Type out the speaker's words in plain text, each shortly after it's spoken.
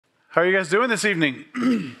How are you guys doing this evening?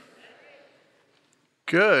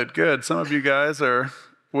 Good, good. Some of you guys are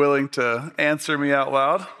willing to answer me out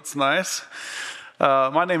loud. It's nice.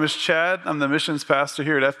 My name is Chad. I'm the missions pastor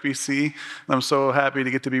here at FBC. And I'm so happy to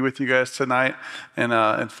get to be with you guys tonight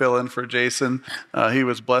and fill in for Jason. He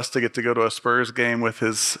was blessed to get to go to a Spurs game with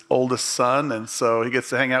his oldest son, and so he gets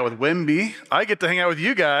to hang out with Wimby. I get to hang out with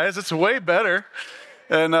you guys. It's way better.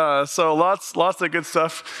 And so lots of good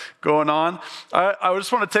stuff going on. I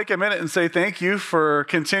just want to take a minute and say thank you for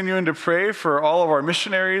continuing to pray for all of our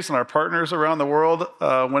missionaries and our partners around the world.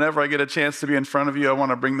 Whenever I get a chance to be in front of you, I want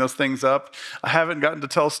to bring those things up. I haven't gotten to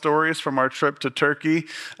tell stories from our trip to Turkey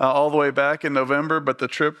all the way back in November, but the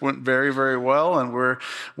trip went very, very well, and we're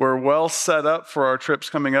well set up for our trips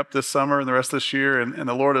coming up this summer and the rest of this year. And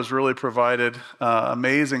the Lord has really provided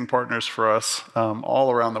amazing partners for us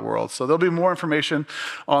all around the world. So there'll be more information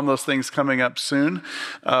on those things coming up soon.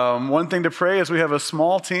 One thing to pray is we have a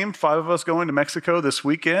small team, 5 of us going to Mexico this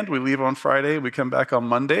weekend. We leave on Friday. We come back on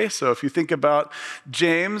Monday. So if you think about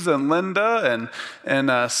James and Linda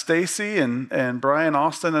and Stacy and Brian,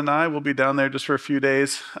 Austin, and I will be down there just for a few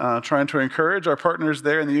days trying to encourage our partners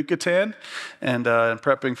there in the Yucatan and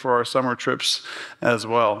prepping for our summer trips as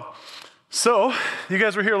well. So, you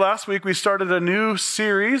guys were here last week. We started a new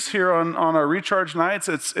series here on our Recharge Nights.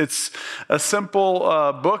 It's a simple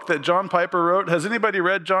book that John Piper wrote. Has anybody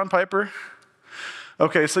read John Piper?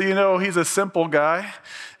 Okay, so you know he's a simple guy,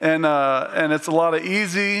 and it's a lot of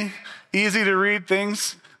easy to read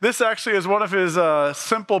things. This actually is one of his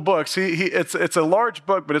simple books. It's a large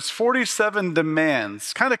book, but it's 47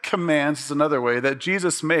 demands, kind of commands is another way, that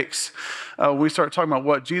Jesus makes. We start talking about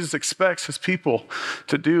what Jesus expects his people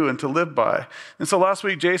to do and to live by. And so last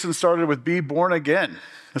week, Jason started with Be Born Again.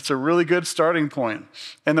 It's a really good starting point.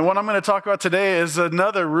 And the one I'm going to talk about today is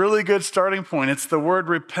another really good starting point. It's the word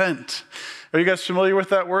repent. Are you guys familiar with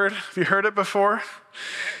that word? Have you heard it before?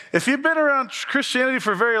 If you've been around Christianity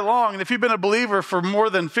for very long, and if you've been a believer for more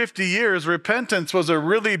than 50 years, repentance was a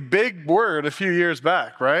really big word a few years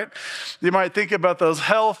back, right? You might think about those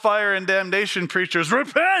hellfire and damnation preachers,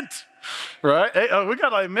 repent, right? Hey, we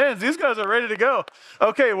got amens. These guys are ready to go.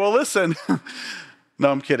 Okay, well, listen.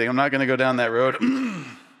 No, I'm kidding. I'm not going to go down that road.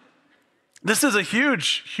 This is a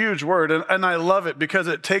huge, huge word, and I love it because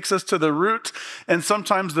it takes us to the root and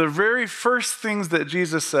sometimes the very first things that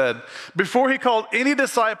Jesus said. Before he called any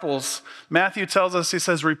disciples, Matthew tells us, he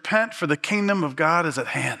says, repent for the kingdom of God is at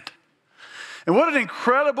hand. And what an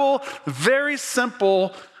incredible, very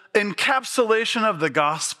simple encapsulation of the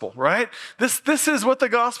gospel, right? This is what the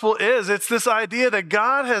gospel is. It's this idea that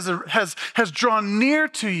God has drawn near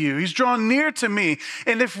to you. He's drawn near to me.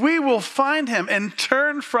 And if we will find him and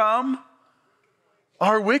turn from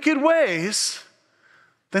our wicked ways,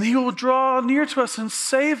 then he will draw near to us and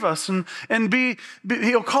save us and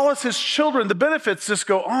he'll call us his children. The benefits just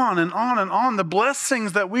go on and on and on, the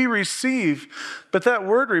blessings that we receive. But that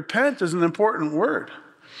word repent is an important word.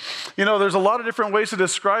 You know, there's a lot of different ways to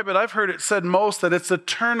describe it. I've heard it said most that it's a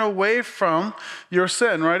turn away from your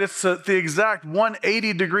sin, right? It's the exact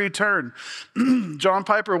 180-degree turn. John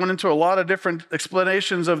Piper went into a lot of different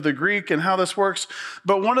explanations of the Greek and how this works.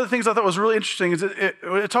 But one of the things I thought was really interesting is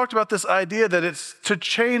it talked about this idea that it's to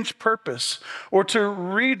change purpose or to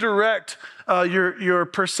redirect your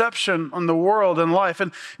perception on the world and life.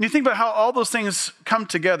 And you think about how all those things come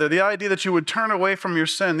together. The idea that you would turn away from your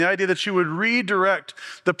sin, the idea that you would redirect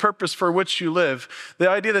the purpose for which you live, the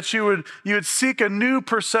idea that you would seek a new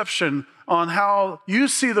perception on how you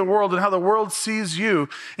see the world and how the world sees you.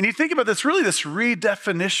 And you think about this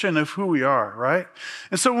redefinition of who we are, right?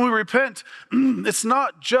 And so when we repent, it's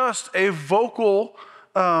not just a vocal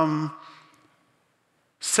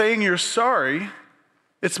saying you're sorry.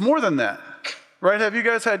 It's more than that. Right? Have you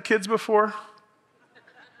guys had kids before?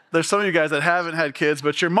 There's some of you guys that haven't had kids,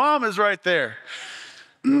 but your mom is right there.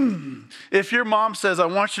 If your mom says, I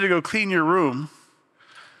want you to go clean your room,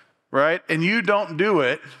 right, and you don't do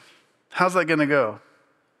it, how's that going to go?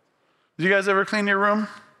 Did you guys ever clean your room?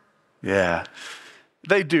 Yeah.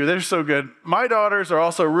 They do. They're so good. My daughters are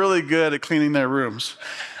also really good at cleaning their rooms.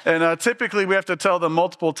 And typically we have to tell them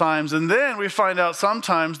multiple times. And then we find out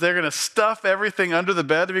sometimes they're going to stuff everything under the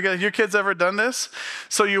bed. Have your kids ever done this?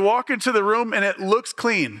 So you walk into the room and it looks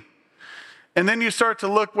clean. And then you start to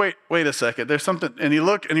look, wait a second, there's something, and you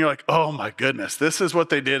look and you're like, oh my goodness, this is what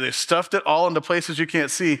they did. They stuffed it all into places you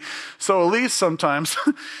can't see. So Elise sometimes,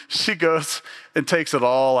 she goes and takes it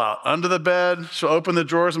all out. Under the bed, she'll open the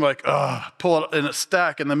drawers and be like, pull it in a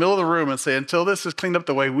stack in the middle of the room and say, until this is cleaned up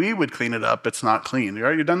the way we would clean it up, it's not clean.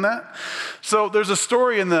 Right? You done that? So there's a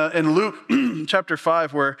story in Luke chapter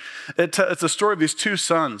 5 where it's a story of these two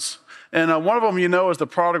sons. And one of them, is the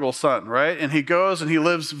prodigal son, right? And he goes and he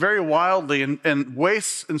lives very wildly and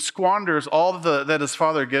wastes and squanders all that his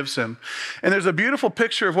father gives him. And there's a beautiful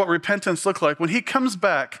picture of what repentance looked like. When he comes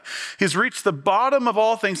back, he's reached the bottom of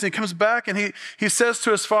all things. And he comes back and he says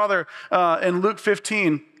to his father in Luke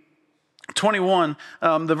 15:21,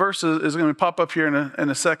 the verse is going to pop up here in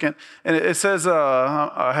a second. And it says,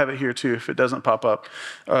 I have it here too, if it doesn't pop up.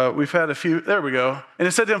 We've had a few, there we go. And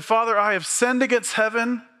it said to him, Father, I have sinned against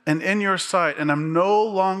heaven and in your sight, and I'm no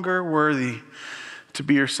longer worthy to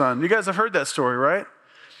be your son. You guys have heard that story, right?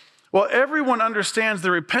 Well, everyone understands the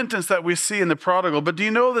repentance that we see in the prodigal, but do you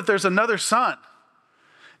know that there's another son?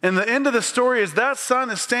 And the end of the story is that son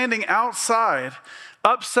is standing outside,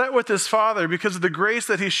 upset with his father because of the grace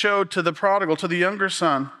that he showed to the prodigal, to the younger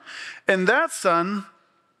son. And that son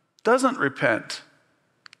doesn't repent.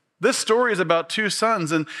 This story is about two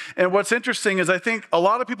sons. And what's interesting is I think a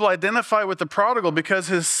lot of people identify with the prodigal because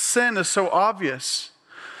his sin is so obvious.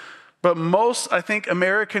 But most, I think,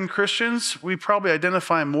 American Christians, we probably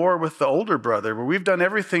identify more with the older brother, where we've done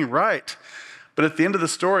everything right. But at the end of the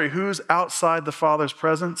story, who's outside the father's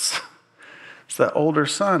presence? It's that older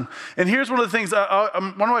son. And here's one of the things, one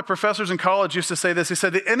of my professors in college used to say this. He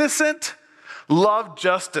said, the innocent love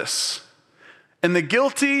justice, and the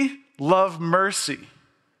guilty love mercy.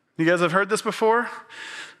 You guys have heard this before?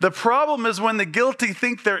 The problem is when the guilty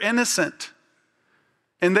think they're innocent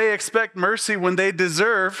and they expect mercy when they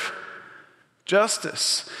deserve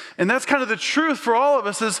justice. And that's kind of the truth for all of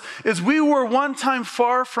us is we were one time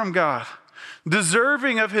far from God,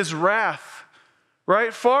 deserving of his wrath,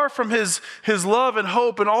 right? Far from his love and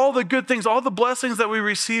hope and all the good things, all the blessings that we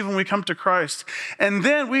receive when we come to Christ. And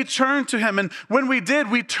then we turned to him. And when we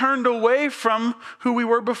did, we turned away from who we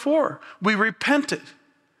were before. We repented.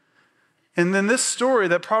 And then this story,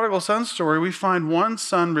 that prodigal son story, we find one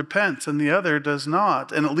son repents and the other does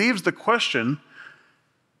not. And it leaves the question,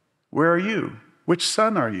 where are you? Which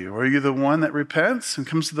son are you? Are you the one that repents and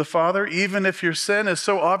comes to the Father, even if your sin is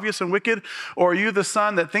so obvious and wicked? Or are you the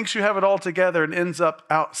son that thinks you have it all together and ends up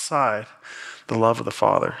outside the love of the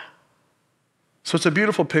Father? So it's a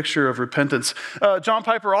beautiful picture of repentance. John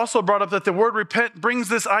Piper also brought up that the word repent brings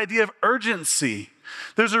this idea of urgency.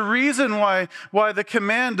 There's a reason why the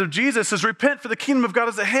command of Jesus is repent, for the kingdom of God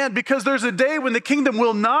is at hand, because there's a day when the kingdom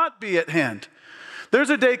will not be at hand. There's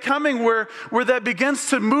a day coming where that begins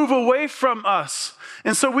to move away from us.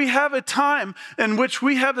 And so we have a time in which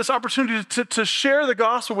we have this opportunity to share the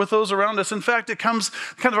gospel with those around us. In fact, it comes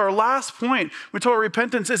kind of our last point. We told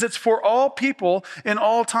repentance is it's for all people in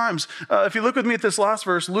all times. If you look with me at this last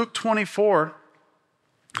verse, Luke 24:46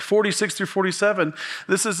 through 47.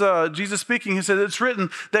 This is Jesus speaking. He said, it's written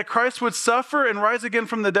that Christ would suffer and rise again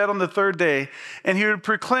from the dead on the third day. And he would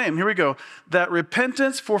proclaim, here we go, that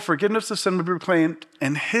repentance for forgiveness of sin would be proclaimed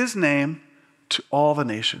in his name to all the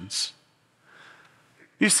nations.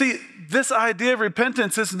 You see, this idea of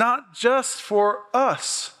repentance is not just for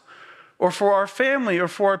us or for our family or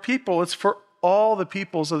for our people. It's for all the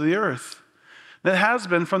peoples of the earth. It has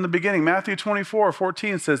been from the beginning. Matthew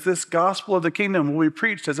 24:14 says, this gospel of the kingdom will be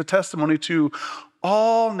preached as a testimony to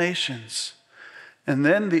all nations, and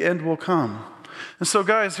then the end will come. And so,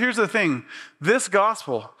 guys, here's the thing. This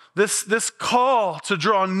gospel, this call to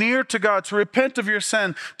draw near to God, to repent of your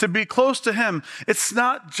sin, to be close to him, it's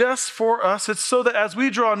not just for us. It's so that as we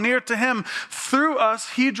draw near to him, through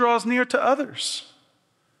us, he draws near to others.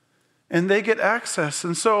 And they get access.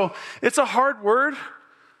 And so it's a hard word.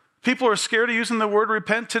 People are scared of using the word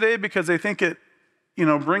repent today because they think it,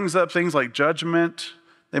 brings up things like judgment.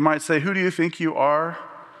 They might say, who do you think you are?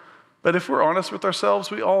 But if we're honest with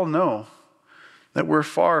ourselves, we all know that we're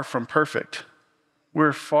far from perfect.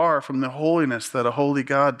 We're far from the holiness that a holy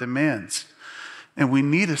God demands. And we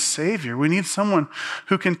need a Savior. We need someone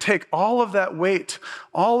who can take all of that weight,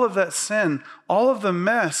 all of that sin, all of the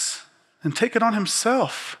mess, and take it on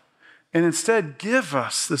himself. And instead give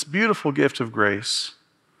us this beautiful gift of grace.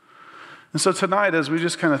 And so tonight, as we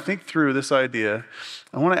just kind of think through this idea,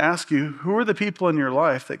 I want to ask you, who are the people in your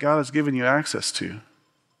life that God has given you access to?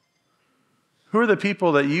 Who are the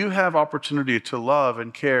people that you have opportunity to love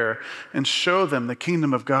and care and show them the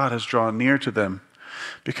kingdom of God has drawn near to them?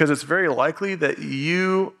 Because it's very likely that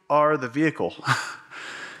you are the vehicle.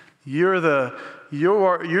 You're the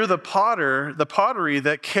pottery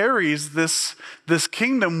that carries this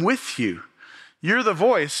kingdom with you. You're the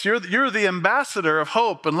voice. You're the ambassador of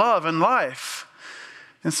hope and love and life.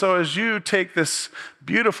 And so as you take this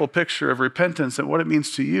beautiful picture of repentance and what it means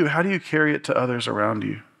to you, how do you carry it to others around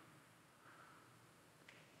you?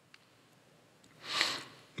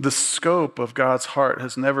 The scope of God's heart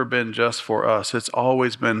has never been just for us. It's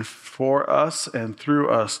always been for us and through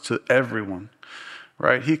us to everyone,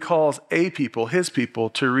 right? He calls a people, his people,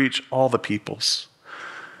 to reach all the peoples.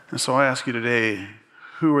 And so I ask you today,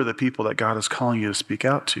 who are the people that God is calling you to speak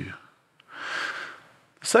out to?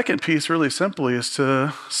 The second piece, really simply, is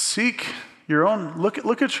to seek your own,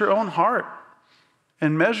 look at your own heart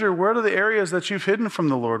and measure what are the areas that you've hidden from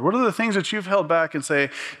the Lord. What are the things that you've held back and say,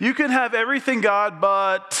 you can have everything, God,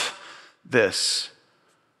 but this.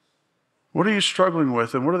 What are you struggling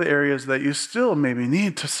with? And what are the areas that you still maybe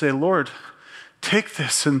need to say, Lord, take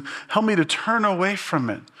this and help me to turn away from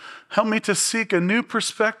it. Help me to seek a new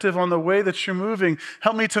perspective on the way that you're moving.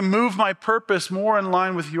 Help me to move my purpose more in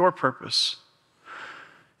line with your purpose.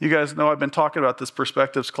 You guys know I've been talking about this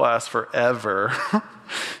perspectives class forever.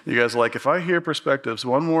 You guys are like, if I hear perspectives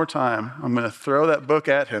one more time, I'm going to throw that book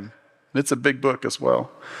at him. It's a big book as well.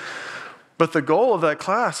 But the goal of that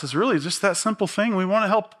class is really just that simple thing. We want to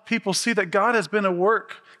help people see that God has been at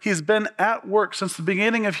work. He's been at work since the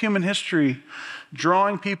beginning of human history,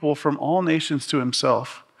 drawing people from all nations to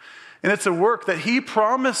himself. And it's a work that he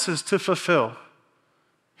promises to fulfill.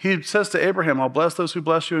 He says to Abraham, I'll bless those who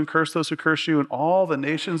bless you and curse those who curse you, and all the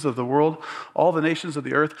nations of the world, all the nations of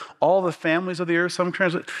the earth, all the families of the earth, some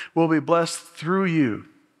translate, will be blessed through you.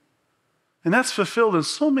 And that's fulfilled in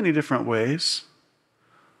so many different ways.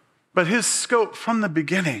 But his scope from the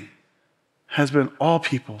beginning has been all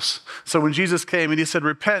peoples. So when Jesus came and he said,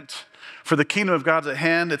 repent, for the kingdom of God's at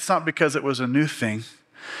hand, it's not because it was a new thing.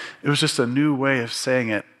 It was just a new way of saying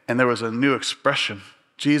it, and there was a new expression.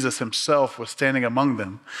 Jesus himself was standing among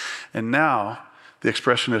them. And now the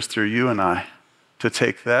expression is through you and I to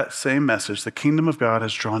take that same message. The kingdom of God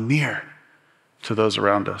has drawn near to those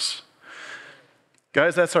around us.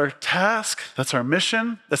 Guys, that's our task. That's our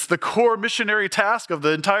mission. That's the core missionary task of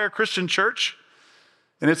the entire Christian church.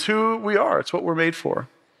 And it's who we are. It's what we're made for.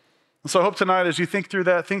 And so I hope tonight as you think through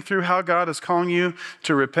that, think through how God is calling you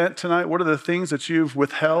to repent tonight. What are the things that you've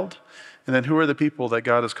withheld? And then who are the people that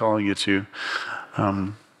God is calling you to?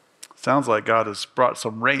 Sounds like God has brought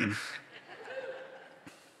some rain.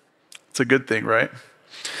 It's a good thing, right?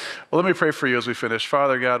 Well, let me pray for you as we finish.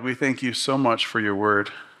 Father God, we thank you so much for your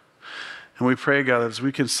word. And we pray, God, as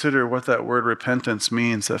we consider what that word repentance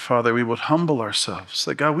means, that, Father, we would humble ourselves.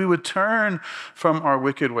 That, God, we would turn from our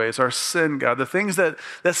wicked ways, our sin, God, the things that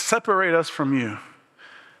separate us from you.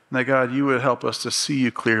 And that, God, you would help us to see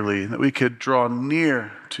you clearly, that we could draw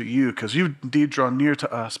near to you, because you indeed draw near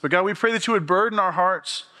to us. But, God, we pray that you would burden our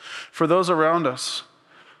hearts for those around us,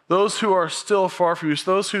 those who are still far from you,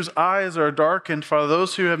 those whose eyes are darkened, Father,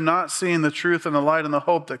 those who have not seen the truth and the light and the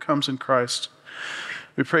hope that comes in Christ.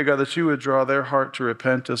 We pray, God, that you would draw their heart to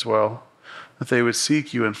repent as well, that they would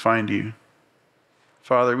seek you and find you.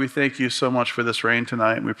 Father, we thank you so much for this rain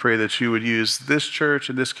tonight, and we pray that you would use this church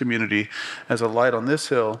and this community as a light on this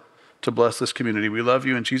hill to bless this community. We love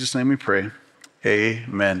you. In Jesus' name we pray.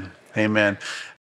 Amen. Amen.